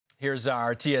Here's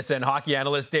our TSN hockey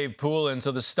analyst, Dave Poulin.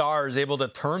 So the Stars able to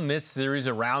turn this series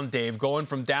around, Dave, going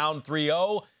from down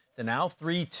 3-0 to now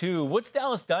 3-2. What's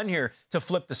Dallas done here to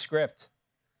flip the script?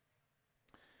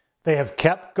 They have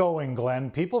kept going,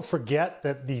 Glenn. People forget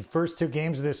that the first two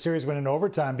games of this series went in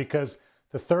overtime because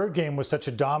the third game was such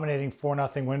a dominating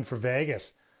 4-0 win for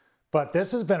Vegas. But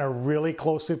this has been a really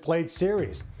closely played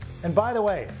series. And by the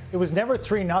way, it was never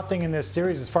 3-0 in this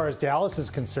series as far as Dallas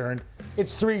is concerned.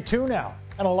 It's 3-2 now.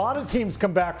 And a lot of teams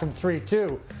come back from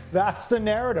 3-2. That's the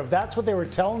narrative. That's what they were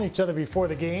telling each other before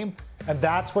the game. And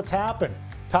that's what's happened.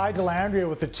 Ty Dellandrea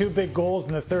with the two big goals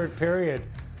in the third period.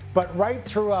 But right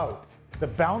throughout, the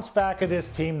bounce back of this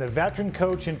team, the veteran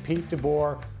coach in Pete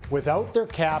DeBoer, without their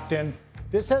captain,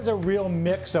 this has a real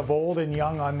mix of old and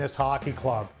young on this hockey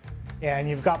club. And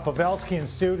you've got Pavelski and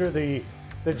Suter, the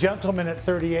gentleman at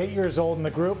 38 years old in the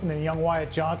group, and then young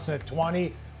Wyatt Johnson at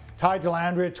 20. Ty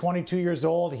Dellandrea, 22 years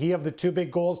old. He have the two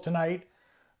big goals tonight.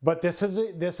 But this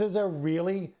is a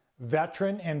really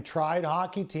veteran and tried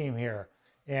hockey team here.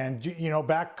 And, you know,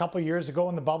 back a couple of years ago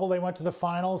in the bubble, they went to the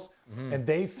finals, and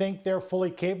they think they're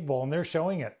fully capable, and they're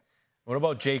showing it. What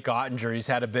about Jake Oettinger? He's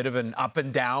had a bit of an up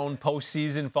and down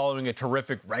postseason following a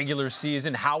terrific regular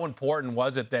season. How important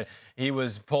was it that he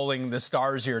was pulling the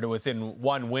Stars here to within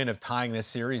one win of tying this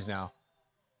series now?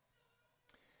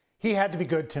 He had to be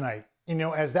good tonight. You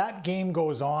know, as that game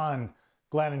goes on,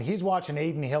 Glenn, and he's watching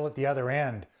Adin Hill at the other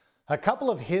end, a couple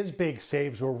of his big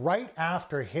saves were right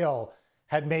after Hill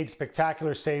had made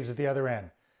spectacular saves at the other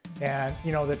end. And,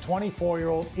 you know, the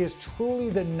 24-year-old is truly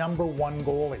the #1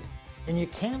 goalie. And you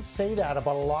can't say that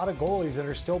about a lot of goalies that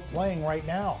are still playing right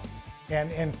now.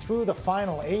 And through the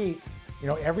final 8, you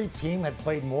know, every team had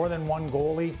played more than one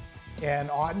goalie. And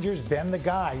Oettinger's been the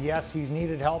guy. Yes, he's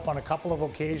needed help on a couple of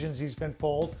occasions. He's been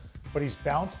pulled, but he's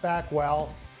bounced back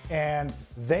well. And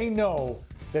they know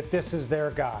that this is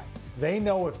their guy. They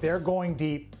know if they're going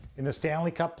deep in the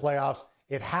Stanley Cup playoffs,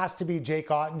 it has to be Jake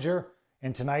Oettinger.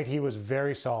 And tonight he was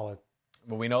very solid.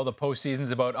 But we know the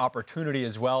postseason's about opportunity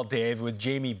as well, Dave, with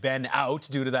Jamie Benn out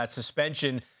due to that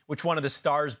suspension. Which one of the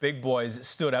Stars' big boys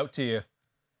stood out to you?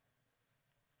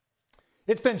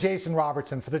 It's been Jason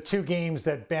Robertson for the 2 games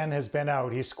that Ben has been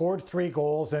out. He scored 3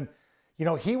 goals, and, you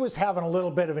know, he was having a little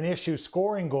bit of an issue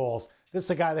scoring goals. This is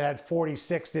a guy that had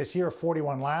 46 this year,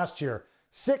 41 last year.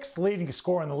 6th leading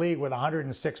scorer in the league with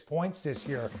 106 points this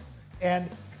year. And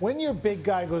when your big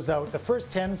guy goes out, the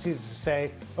first tendency is to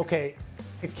say, okay,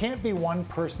 it can't be one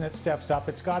person that steps up.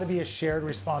 It's got to be a shared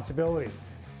responsibility.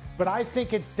 But I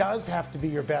think it does have to be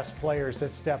your best players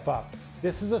that step up.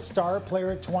 This is a star player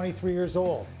at 23 years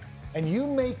old. And you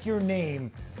make your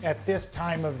name at this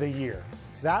time of the year.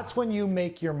 That's when you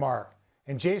make your mark.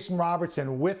 And Jason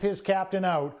Robertson, with his captain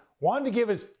out, wanted to give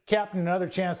his captain another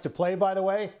chance to play, by the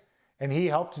way, and he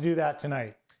helped to do that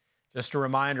tonight. Just a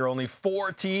reminder, only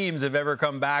 4 teams have ever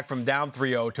come back from down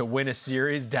 3-0 to win a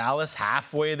series. Dallas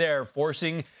halfway there,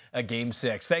 forcing a Game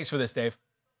 6. Thanks for this, Dave.